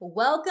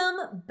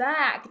Welcome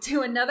back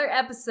to another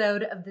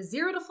episode of the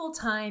Zero to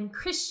Full-Time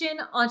Christian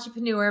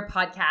Entrepreneur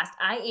Podcast.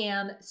 I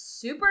am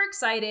super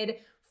excited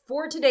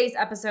for today's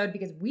episode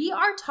because we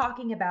are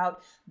talking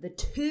about the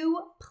two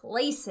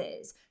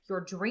places your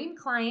dream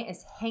client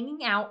is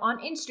hanging out on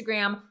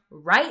Instagram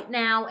right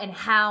now and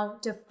how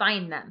to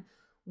find them.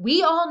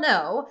 We all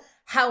know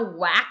how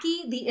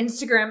wacky the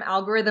Instagram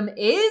algorithm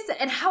is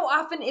and how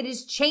often it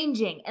is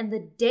changing. And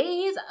the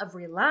days of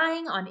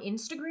relying on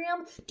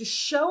Instagram to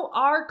show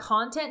our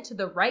content to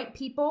the right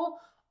people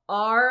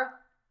are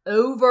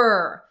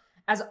over.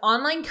 As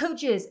online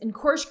coaches and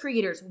course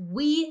creators,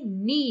 we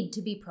need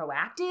to be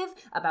proactive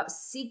about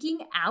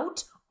seeking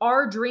out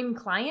our dream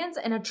clients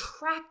and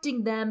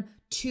attracting them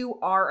to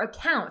our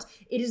account.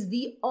 It is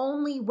the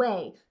only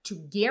way to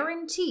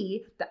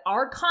guarantee that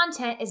our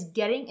content is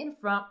getting in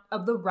front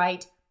of the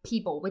right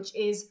people, which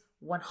is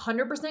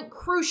 100%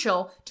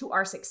 crucial to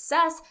our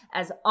success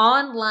as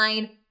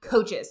online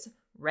coaches.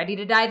 Ready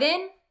to dive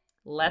in?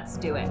 Let's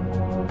do it.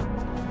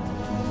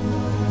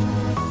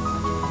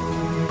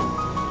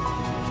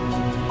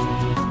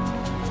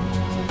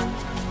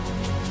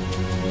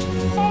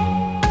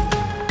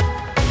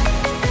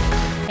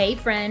 Hey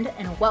friend,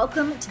 and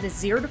welcome to the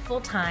Zero to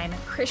Full-Time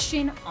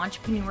Christian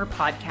Entrepreneur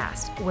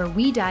Podcast, where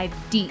we dive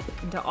deep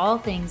into all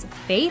things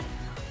faith,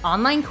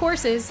 online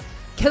courses,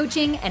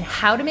 coaching, and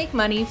how to make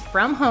money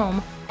from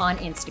home on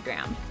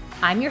Instagram.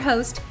 I'm your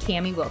host,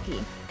 Cami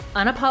Wilkie,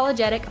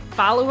 unapologetic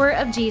follower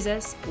of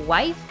Jesus,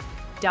 wife,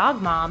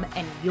 dog mom,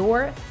 and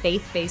your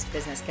faith-based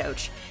business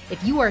coach.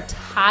 If you are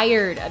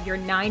tired of your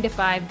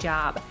 9-to-5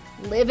 job,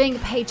 living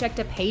paycheck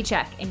to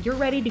paycheck, and you're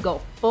ready to go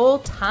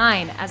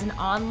full-time as an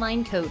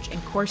online coach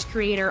and course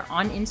creator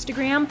on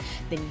Instagram,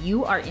 then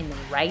you are in the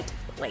right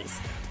place.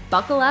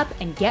 Buckle up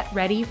and get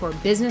ready for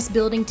business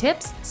building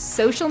tips,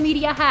 social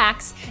media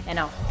hacks, and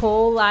a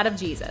whole lot of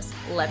Jesus.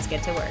 Let's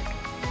get to work.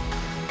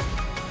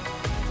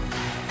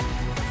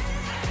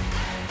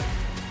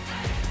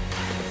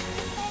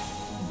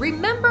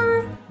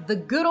 Remember the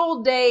good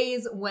old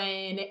days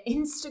when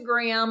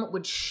Instagram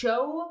would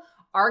show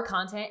our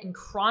content in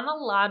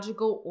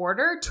chronological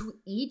order to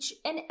each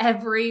and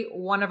every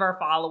one of our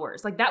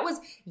followers? Like, that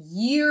was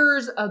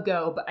years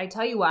ago, but I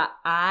tell you what,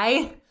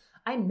 I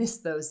miss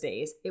those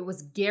days. It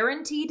was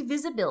guaranteed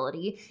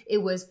visibility. It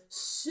was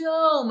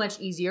so much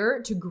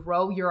easier to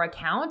grow your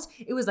account.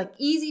 It was like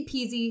easy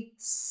peasy,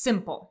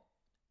 simple.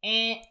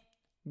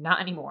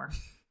 Not anymore.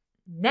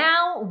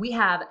 Now we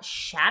have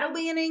shadow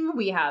banning,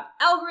 we have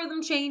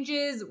algorithm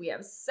changes, we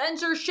have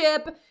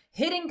censorship,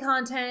 hidden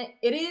content.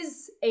 It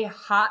is a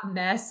hot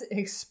mess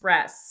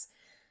express.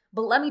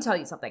 But let me tell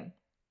you something.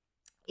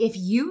 If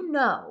you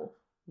know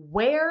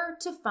where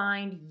to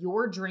find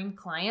your dream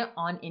client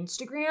on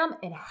Instagram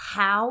and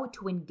how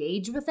to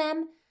engage with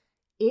them,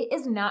 it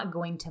is not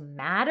going to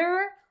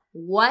matter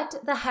what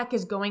the heck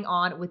is going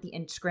on with the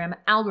Instagram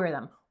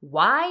algorithm.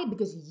 Why?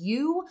 Because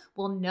you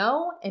will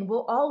know and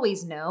will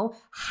always know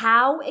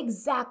how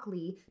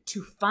exactly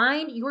to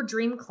find your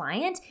dream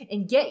client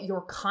and get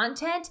your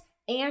content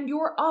and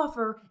your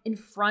offer in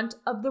front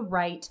of the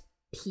right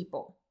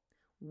people.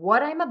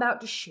 What I'm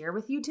about to share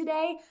with you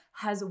today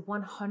has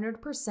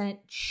 100%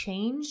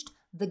 changed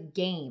the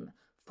game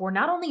for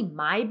not only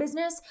my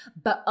business,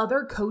 but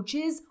other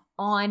coaches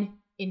on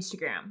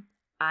Instagram.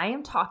 I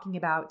am talking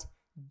about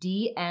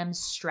DM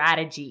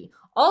strategy,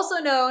 also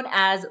known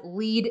as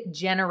lead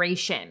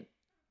generation.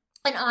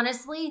 And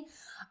honestly,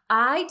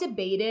 I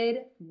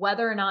debated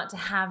whether or not to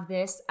have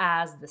this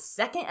as the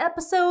second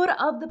episode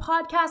of the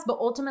podcast, but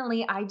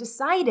ultimately I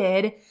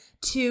decided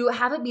to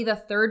have it be the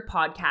third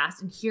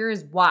podcast, and here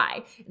is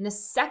why. In the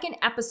second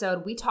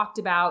episode, we talked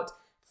about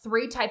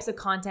 3 types of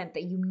content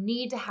that you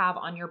need to have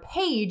on your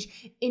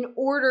page in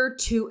order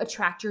to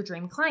attract your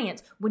dream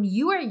clients. When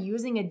you are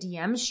using a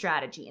DM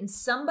strategy and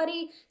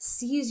somebody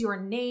sees your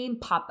name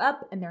pop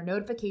up in their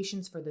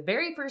notifications for the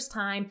very first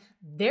time,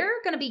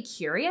 they're going to be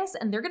curious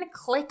and they're going to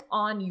click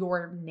on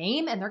your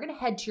name and they're going to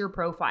head to your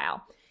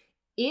profile.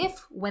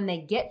 If when they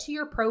get to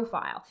your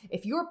profile,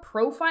 if your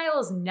profile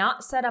is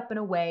not set up in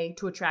a way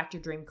to attract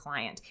your dream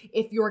client,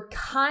 if your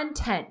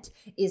content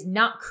is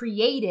not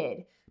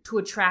created to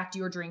attract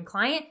your dream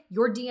client,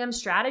 your DM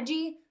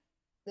strategy,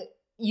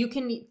 you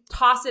can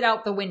toss it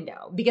out the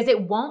window because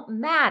it won't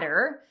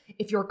matter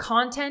if your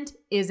content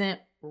isn't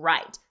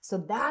right. So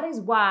that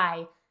is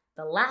why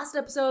the last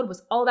episode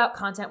was all about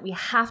content. We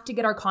have to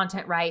get our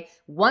content right.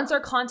 Once our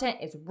content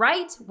is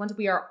right, once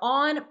we are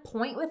on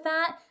point with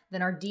that,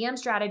 then our DM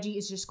strategy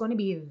is just going to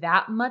be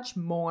that much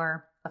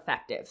more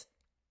effective.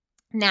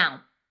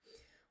 Now,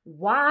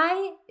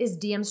 why is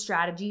DM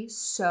strategy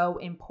so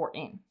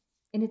important?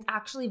 And it's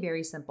actually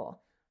very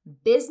simple.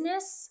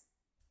 Business,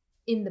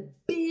 in the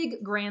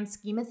big grand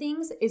scheme of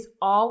things, is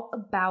all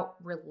about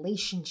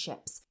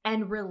relationships.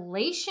 And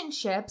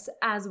relationships,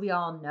 as we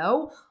all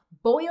know,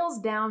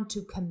 boils down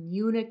to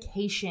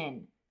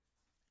communication,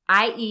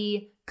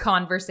 i.e.,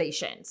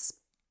 conversations.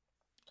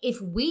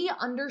 If we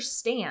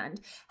understand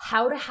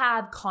how to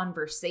have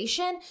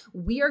conversation,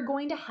 we are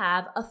going to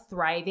have a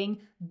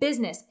thriving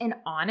business. And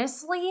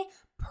honestly,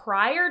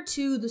 prior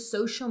to the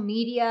social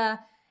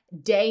media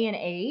day and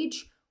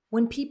age,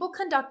 when people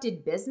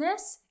conducted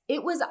business,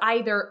 it was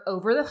either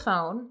over the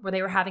phone where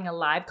they were having a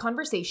live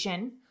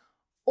conversation,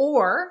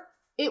 or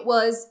it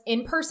was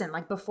in person,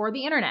 like before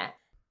the internet.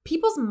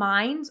 People's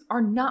minds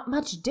are not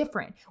much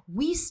different.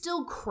 We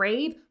still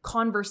crave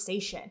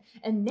conversation.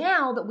 And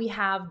now that we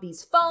have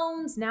these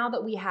phones, now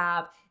that we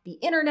have the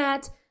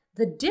internet,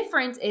 the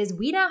difference is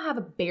we now have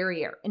a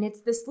barrier, and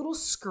it's this little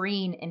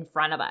screen in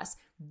front of us.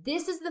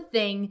 This is the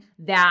thing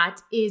that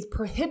is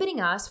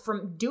prohibiting us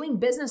from doing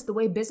business the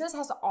way business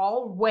has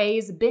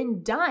always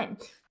been done.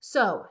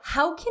 So,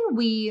 how can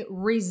we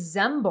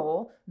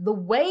resemble the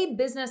way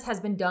business has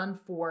been done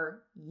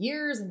for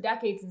years and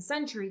decades and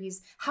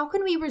centuries? How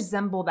can we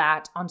resemble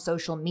that on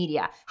social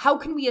media? How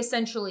can we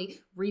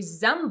essentially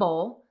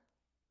resemble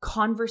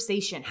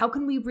conversation? How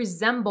can we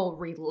resemble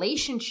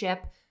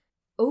relationship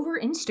over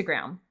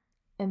Instagram?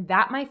 And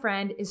that, my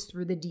friend, is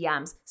through the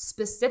DMs,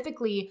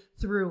 specifically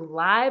through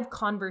live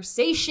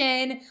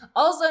conversation,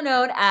 also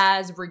known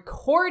as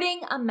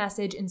recording a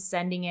message and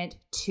sending it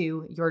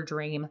to your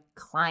dream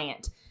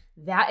client.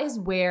 That is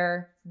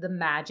where the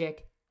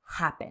magic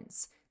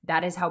happens.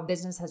 That is how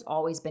business has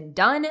always been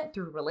done,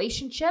 through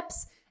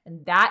relationships,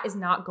 and that is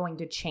not going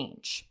to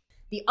change.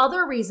 The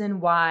other reason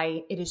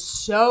why it is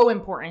so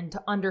important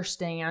to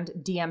understand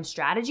DM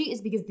strategy is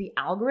because the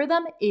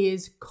algorithm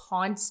is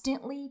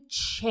constantly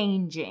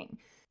changing.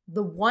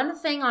 The one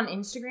thing on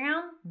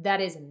Instagram that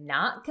is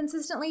not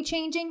consistently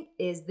changing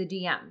is the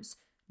DMs.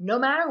 No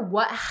matter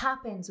what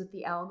happens with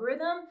the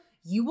algorithm,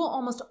 you will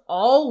almost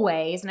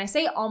always, and I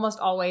say almost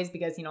always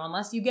because,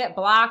 unless you get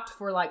blocked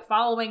for like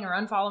following or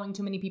unfollowing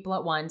too many people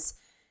at once,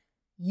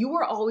 you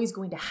are always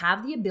going to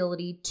have the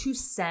ability to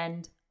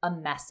send a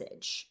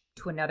message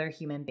to another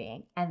human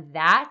being. And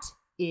that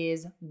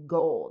is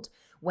gold.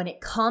 When it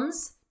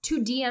comes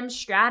to DM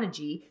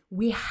strategy,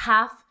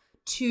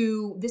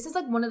 this is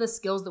like one of the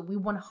skills that we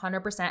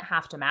 100%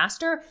 have to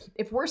master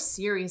if we're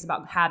serious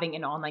about having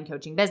an online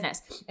coaching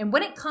business. And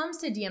when it comes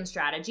to DM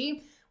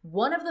strategy,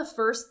 one of the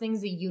first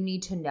things that you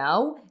need to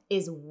know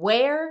is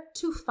where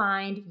to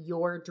find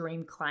your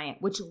dream client,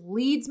 which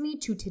leads me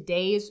to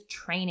today's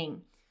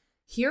training.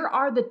 Here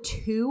are the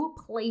 2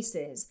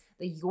 places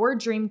that your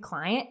dream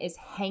client is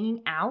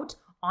hanging out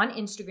on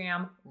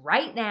Instagram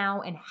right now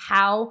and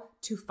how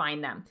to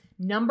find them.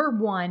 Number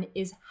 1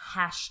 is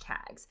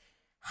hashtags.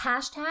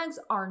 Hashtags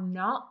are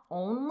not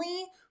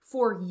only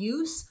for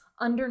use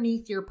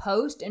underneath your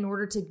post in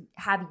order to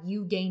have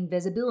you gain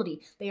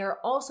visibility, they are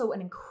also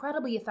an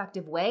incredibly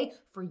effective way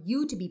for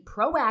you to be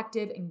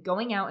proactive in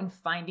going out and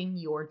finding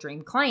your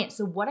dream client.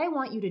 So what I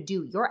want you to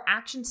do, your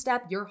action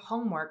step, your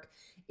homework,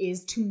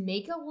 is to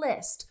make a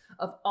list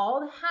of all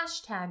the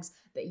hashtags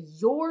that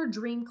your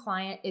dream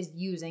client is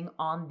using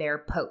on their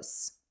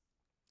posts.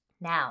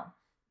 Now,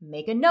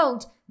 make a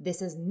note,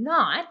 this is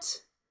not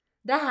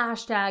the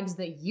hashtags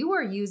that you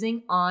are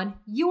using on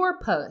your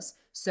posts.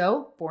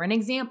 So, for an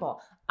example,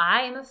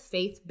 I am a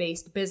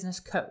faith-based business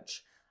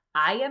coach.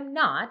 I am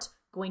not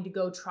going to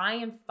go try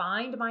and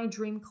find my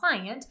dream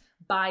client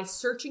by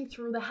searching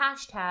through the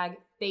hashtag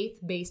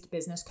faith-based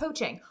business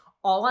coaching.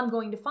 All I'm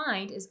going to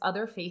find is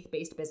other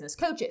faith-based business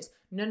coaches.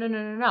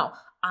 No.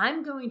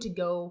 I'm going to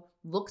go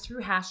look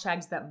through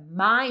hashtags that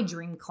my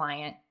dream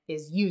client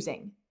is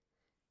using.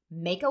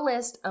 Make a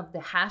list of the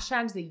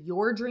hashtags that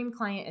your dream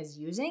client is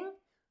using.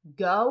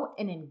 Go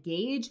and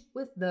engage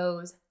with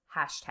those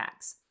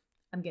hashtags.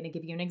 I'm going to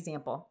give you an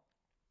example.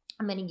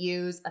 I'm going to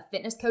use a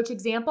fitness coach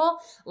example.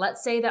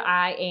 Let's say that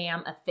I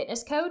am a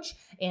fitness coach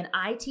and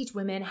I teach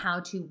women how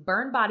to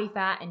burn body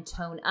fat and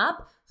tone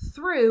up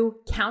through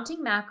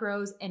counting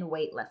macros and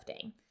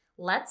weightlifting.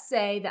 Let's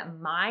say that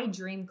my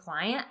dream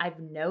client, I've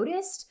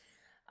noticed,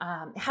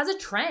 has a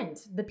trend.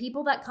 The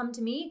people that come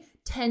to me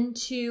tend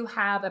to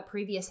have a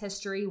previous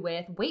history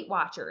with Weight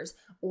Watchers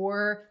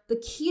or the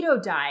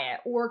keto diet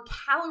or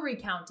calorie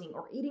counting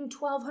or eating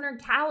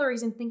 1,200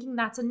 calories and thinking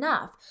that's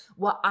enough.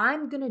 What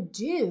I'm going to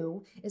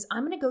do is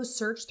I'm going to go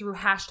search through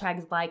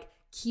hashtags like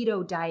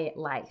keto diet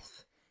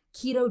life,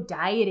 keto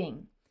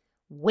dieting,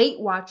 Weight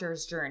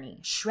Watchers journey,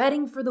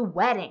 shredding for the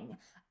wedding.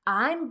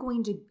 I'm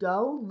going to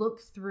go look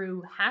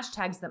through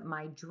hashtags that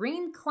my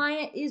dream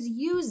client is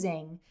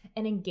using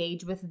and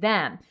engage with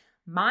them.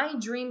 My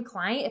dream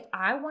client, if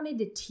I wanted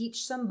to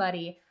teach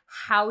somebody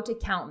how to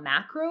count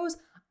macros,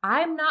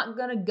 I'm not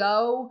going to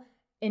go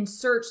and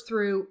search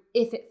through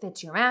if it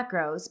fits your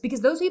macros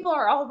because those people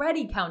are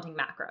already counting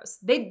macros.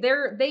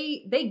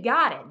 They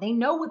got it. They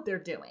know what they're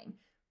doing.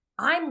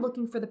 I'm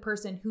looking for the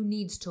person who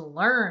needs to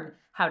learn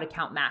how to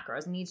count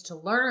macros, needs to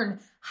learn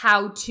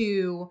how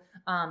to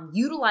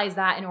utilize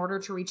that in order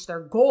to reach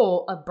their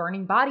goal of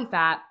burning body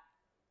fat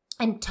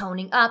and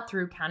toning up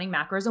through counting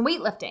macros and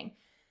weightlifting.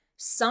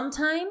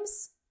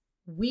 Sometimes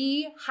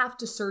we have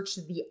to search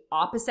the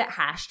opposite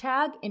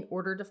hashtag in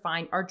order to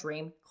find our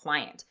dream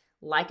client.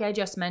 Like I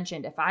just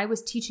mentioned, if I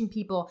was teaching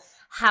people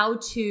how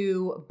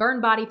to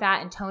burn body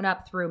fat and tone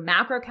up through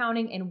macro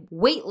counting and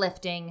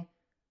weightlifting,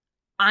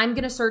 I'm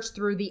going to search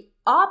through the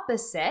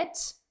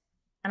opposite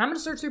And I'm going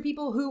to search through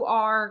people who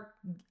are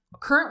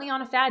currently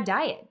on a fad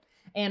diet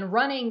and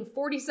running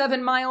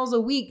 47 miles a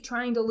week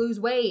trying to lose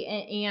weight.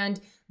 And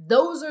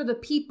those are the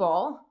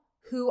people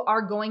who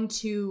are going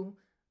to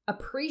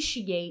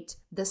appreciate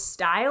the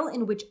style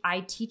in which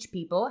I teach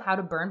people how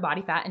to burn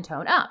body fat and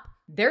tone up.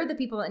 They're the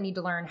people that need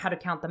to learn how to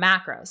count the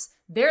macros.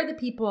 They're the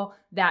people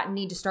that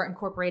need to start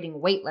incorporating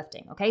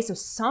weightlifting, okay? So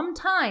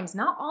sometimes,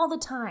 not all the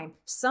time,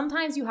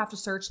 sometimes you have to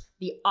search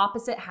the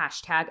opposite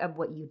hashtag of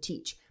what you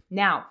teach.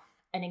 Now,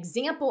 an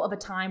example of a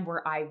time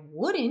where I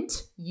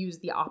wouldn't use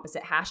the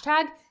opposite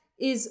hashtag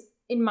is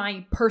in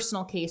my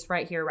personal case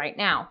right here, right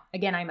now.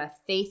 Again, I'm a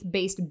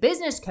faith-based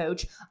business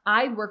coach.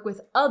 I work with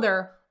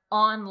other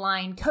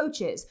online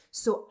coaches.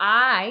 So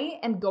I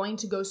am going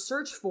to go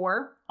search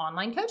for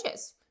online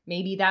coaches.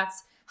 Maybe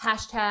that's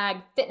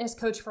hashtag fitness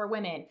coach for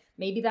women.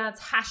 Maybe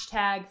that's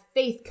hashtag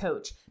faith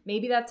coach.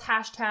 Maybe that's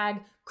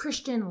hashtag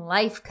Christian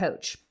life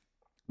coach.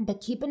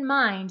 But keep in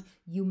mind,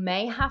 you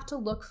may have to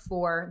look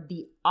for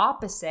the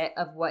opposite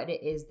of what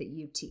it is that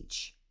you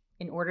teach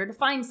in order to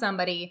find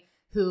somebody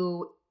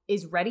who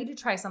is ready to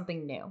try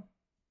something new,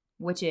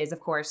 which is, of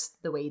course,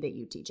 the way that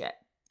you teach it.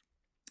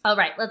 All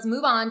right, let's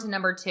move on to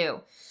number 2.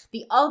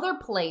 The other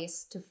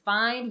place to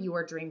find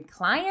your dream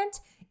client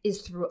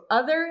is through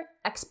other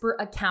expert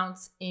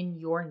accounts in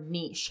your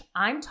niche.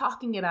 I'm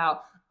talking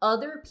about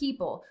other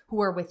people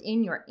who are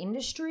within your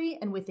industry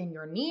and within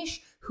your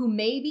niche who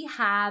maybe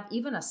have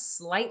even a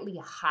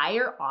slightly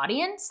higher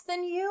audience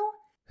than you,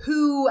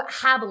 who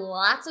have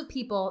lots of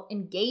people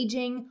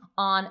engaging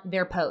on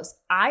their posts.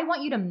 I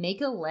want you to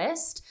make a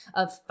list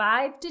of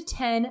 5 to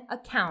 10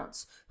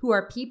 accounts who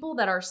are people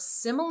that are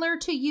similar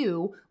to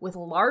you with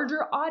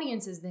larger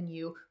audiences than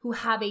you who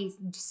have a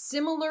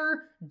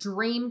similar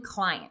dream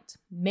client.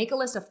 Make a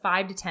list of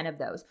 5 to 10 of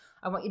those.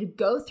 I want you to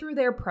go through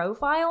their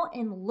profile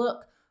and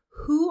look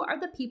who are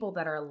the people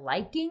that are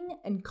liking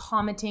and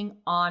commenting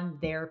on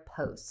their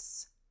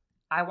posts.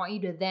 I want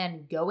you to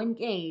then go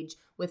engage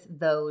with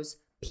those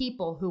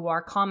people who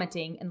are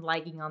commenting and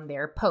liking on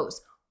their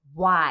posts.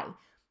 Why?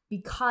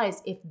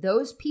 Because if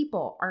those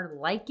people are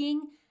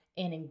liking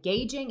and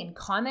engaging and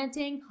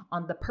commenting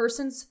on the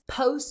person's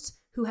post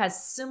who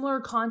has similar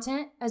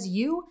content as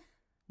you,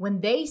 when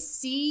they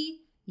see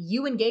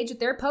you engage with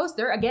their post,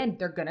 they're going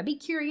to be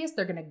curious.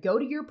 They're going to go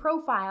to your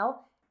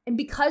profile. And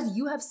because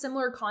you have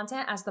similar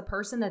content as the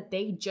person that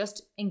they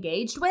just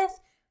engaged with,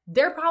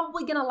 they're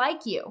probably going to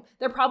like you.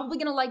 They're probably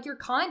going to like your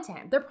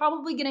content. They're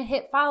probably going to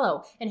hit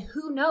follow. And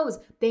who knows,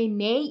 they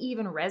may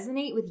even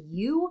resonate with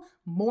you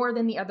more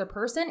than the other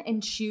person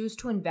and choose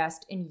to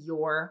invest in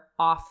your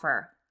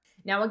offer.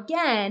 Now,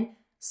 again,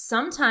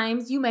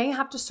 sometimes you may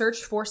have to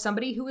search for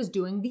somebody who is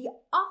doing the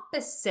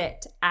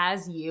opposite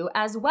as you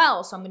as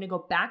well. So I'm going to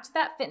go back to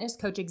that fitness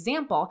coach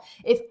example.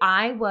 If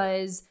I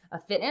was a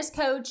fitness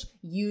coach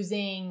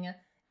using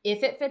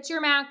If It Fits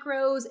Your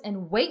Macros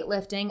and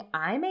weightlifting,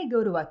 I may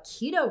go to a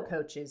keto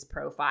coach's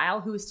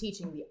profile who is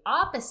teaching the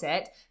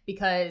opposite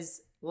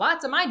because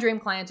lots of my dream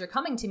clients are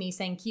coming to me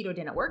saying keto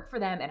didn't work for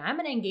them, and I'm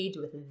going to engage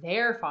with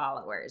their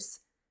followers.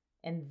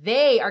 And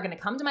they are going to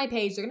come to my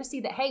page. They're going to see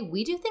that, hey,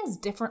 we do things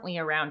differently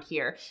around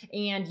here.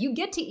 And you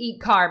get to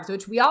eat carbs,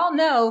 which we all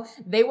know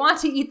they want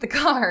to eat the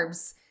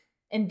carbs.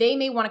 And they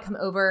may want to come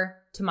over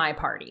to my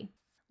party.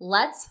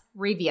 Let's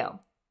review.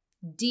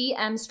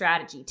 DM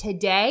strategy.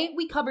 Today,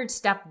 we covered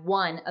step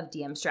 1 of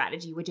DM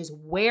strategy, which is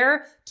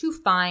where to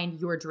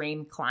find your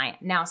dream client.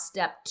 Now,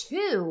 step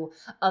 2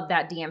 of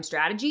that DM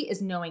strategy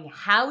is knowing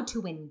how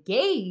to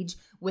engage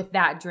with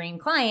that dream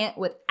client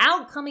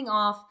without coming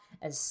off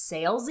as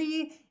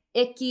salesy,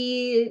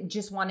 icky,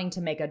 just wanting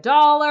to make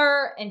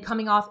 $1 and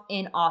coming off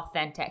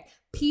inauthentic.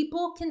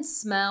 People can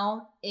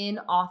smell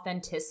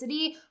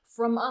inauthenticity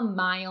from a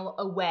mile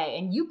away.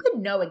 And you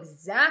could know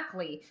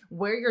exactly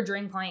where your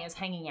dream client is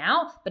hanging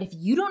out, but if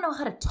you don't know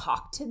how to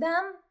talk to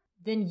them,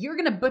 then you're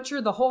going to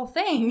butcher the whole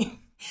thing.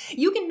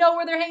 You can know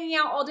where they're hanging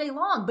out all day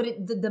long, but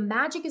the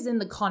magic is in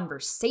the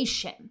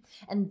conversation.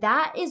 And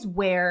that is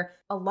where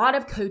a lot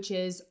of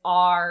coaches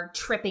are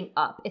tripping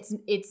up.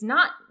 It's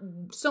not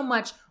so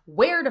much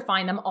where to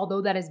find them,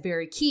 although that is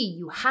very key.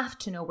 You have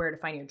to know where to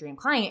find your dream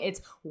client.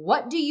 It's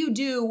what do you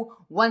do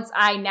once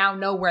I now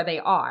know where they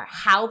are?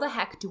 How the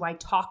heck do I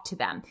talk to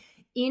them?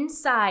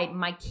 Inside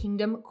my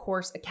Kingdom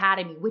Course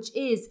Academy, which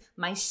is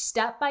my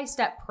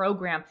step-by-step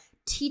program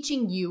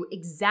teaching you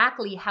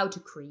exactly how to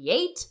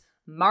create,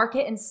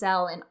 market, and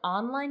sell an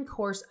online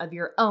course of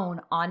your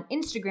own on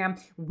Instagram.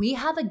 We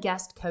have a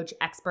guest coach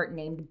expert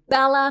named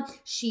Bella.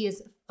 She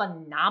is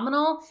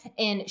phenomenal,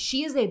 and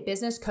she is a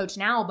business coach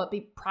now, but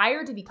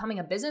prior to becoming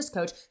a business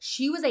coach,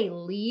 she was a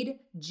lead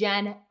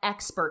gen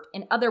expert.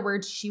 In other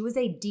words, she was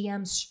a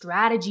DM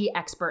strategy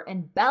expert,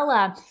 and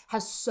Bella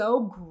has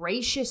so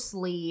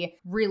graciously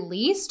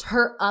released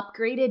her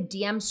upgraded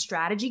DM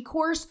strategy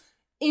course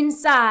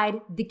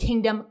inside the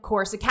Kingdom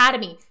Course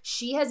Academy.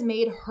 She has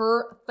made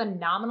her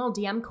phenomenal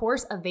DM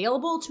course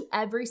available to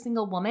every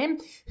single woman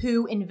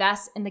who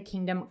invests in the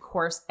Kingdom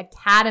Course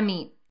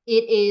Academy.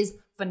 It is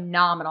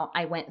phenomenal.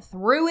 I went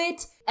through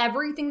it.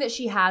 Everything that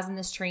she has in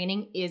this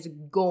training is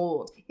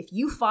gold. If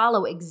you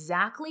follow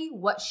exactly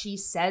what she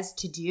says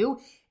to do,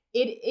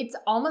 it's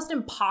almost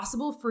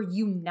impossible for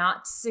you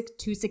not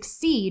to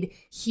succeed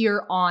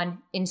here on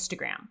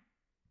Instagram.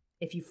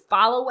 If you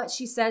follow what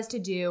she says to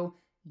do,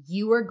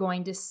 you are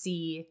going to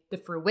see the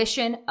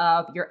fruition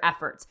of your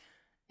efforts.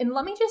 And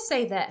let me just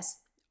say this,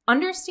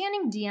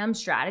 understanding DM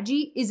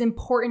strategy is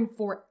important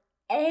for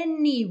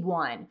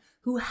anyone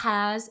who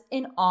has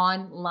an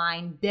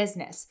online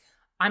business.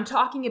 I'm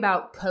talking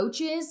about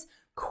coaches,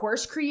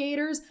 course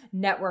creators,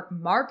 network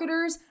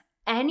marketers,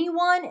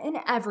 anyone and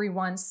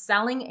everyone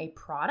selling a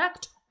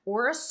product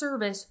or a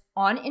service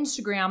on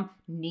Instagram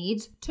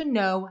needs to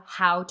know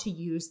how to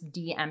use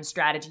DM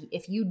strategy.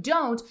 If you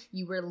don't,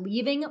 you are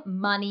leaving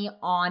money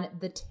on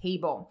the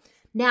table.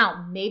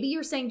 Now, maybe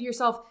you're saying to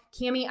yourself,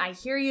 Cami, I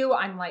hear you.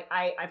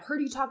 I've heard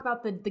you talk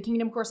about the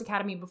Kingdom Course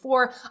Academy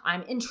before.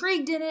 I'm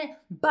intrigued in it,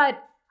 but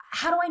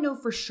how do I know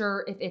for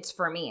sure if it's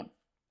for me?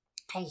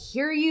 I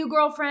hear you,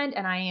 girlfriend,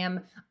 and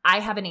I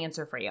have an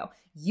answer for you.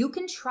 You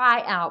can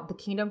try out the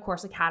Kingdom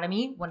Course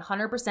Academy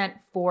 100%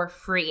 for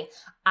free.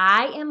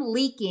 I am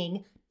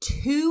leaking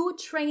 2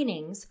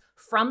 trainings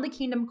from the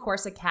Kingdom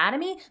Course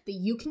Academy that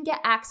you can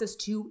get access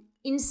to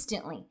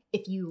instantly.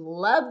 If you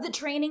love the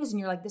trainings and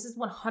you're like, this is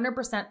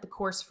 100% the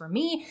course for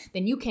me,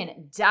 then you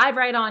can dive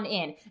right on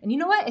in. And you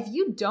know what? If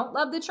you don't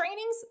love the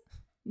trainings,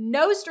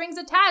 no strings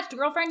attached,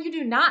 girlfriend. You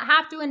do not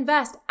have to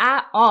invest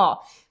at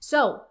all.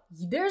 So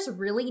there's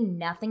really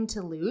nothing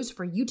to lose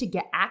for you to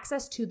get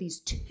access to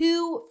these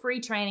 2 free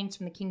trainings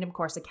from the Kingdom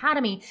Course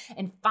Academy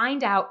and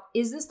find out,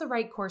 is this the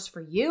right course for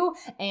you?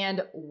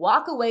 And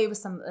walk away with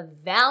some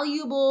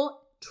valuable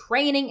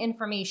training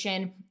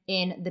information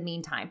in the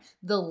meantime.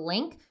 The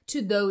link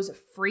to those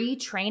free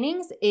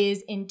trainings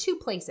is in 2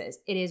 places.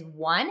 It is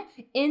one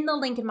in the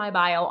link in my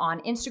bio on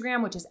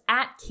Instagram, which is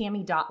at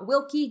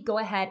cami.wilkie. Go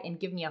ahead and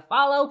give me a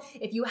follow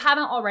if you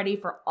haven't already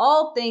for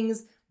all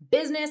things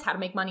business, how to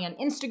make money on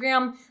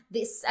Instagram.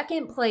 The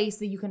second place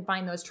that you can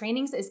find those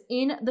trainings is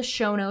in the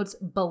show notes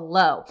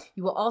below.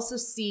 You will also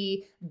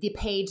see the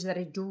page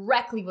that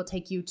directly will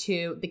take you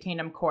to the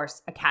Kingdom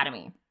Course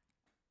Academy.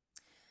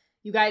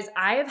 You guys,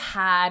 I have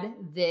had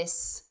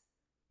this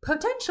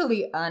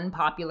potentially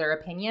unpopular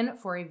opinion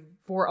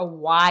for a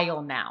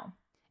while now.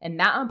 And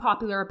that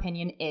unpopular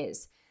opinion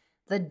is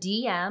the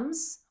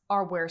DMs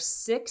are where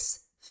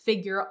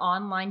 6-figure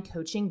online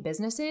coaching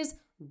businesses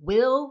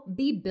will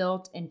be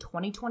built in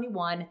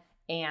 2021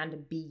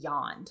 and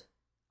beyond.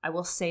 I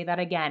will say that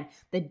again.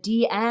 The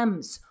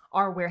DMs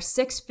are where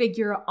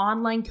 6-figure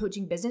online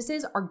coaching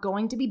businesses are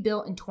going to be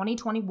built in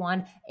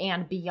 2021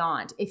 and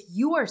beyond. If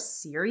you are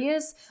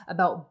serious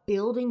about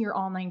building your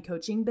online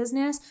coaching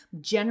business,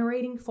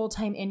 generating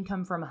full-time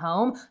income from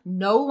home,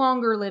 no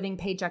longer living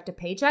paycheck to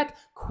paycheck,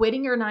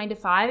 quitting your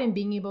 9-to-5 and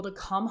being able to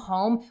come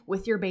home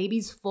with your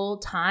babies full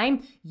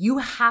time, you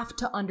have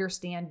to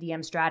understand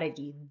DM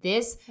strategy.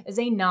 This is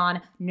a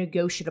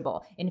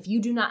non-negotiable. And if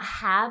you do not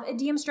have a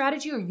DM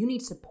strategy or you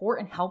need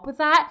support and help with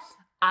that,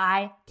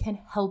 I can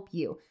help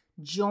you.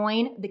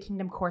 Join the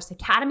Kingdom Course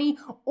Academy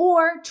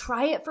or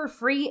try it for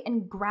free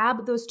and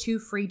grab those 2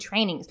 free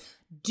trainings.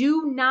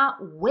 Do not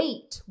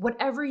wait.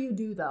 Whatever you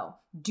do though,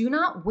 do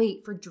not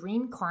wait for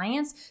dream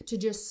clients to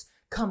just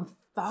come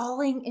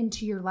falling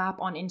into your lap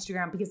on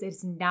Instagram, because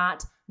it's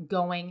not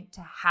going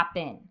to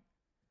happen.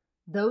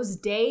 Those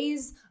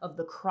days of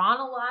the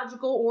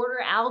chronological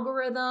order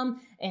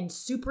algorithm and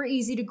super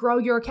easy to grow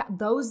your account,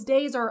 those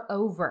days are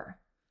over.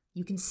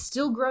 You can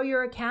still grow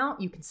your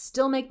account. You can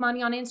still make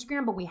money on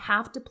Instagram, but we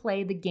have to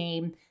play the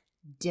game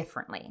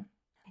differently.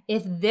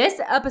 If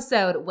this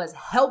episode was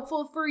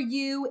helpful for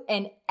you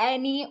in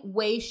any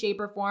way,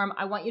 shape, or form,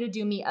 I want you to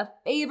do me a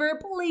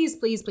favor. Please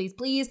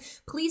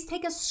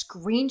take a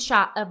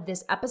screenshot of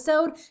this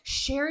episode,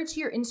 share it to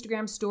your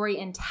Instagram story,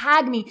 and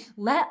tag me.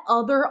 Let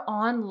other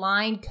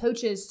online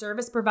coaches,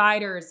 service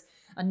providers,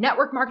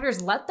 network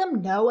marketers, let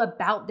them know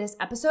about this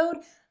episode,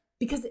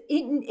 because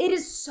it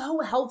is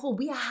so helpful.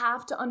 We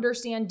have to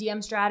understand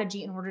DM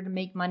strategy in order to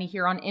make money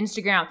here on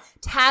Instagram.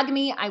 Tag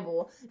me. I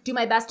will do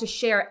my best to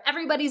share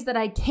everybody's that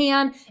I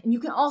can. And you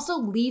can also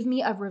leave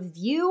me a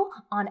review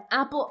on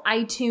Apple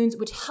iTunes,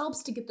 which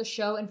helps to get the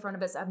show in front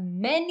of as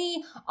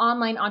many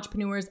online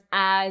entrepreneurs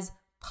as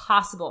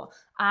possible.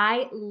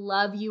 I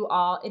love you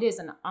all. It is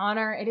an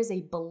honor. It is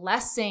a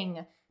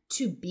blessing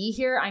to be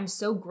here. I'm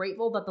so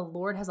grateful that the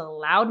Lord has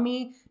allowed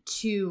me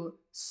to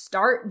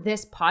start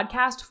this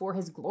podcast for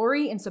His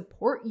glory and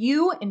support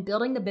you in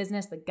building the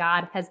business that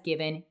God has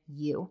given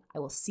you. I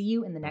will see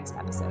you in the next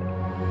episode.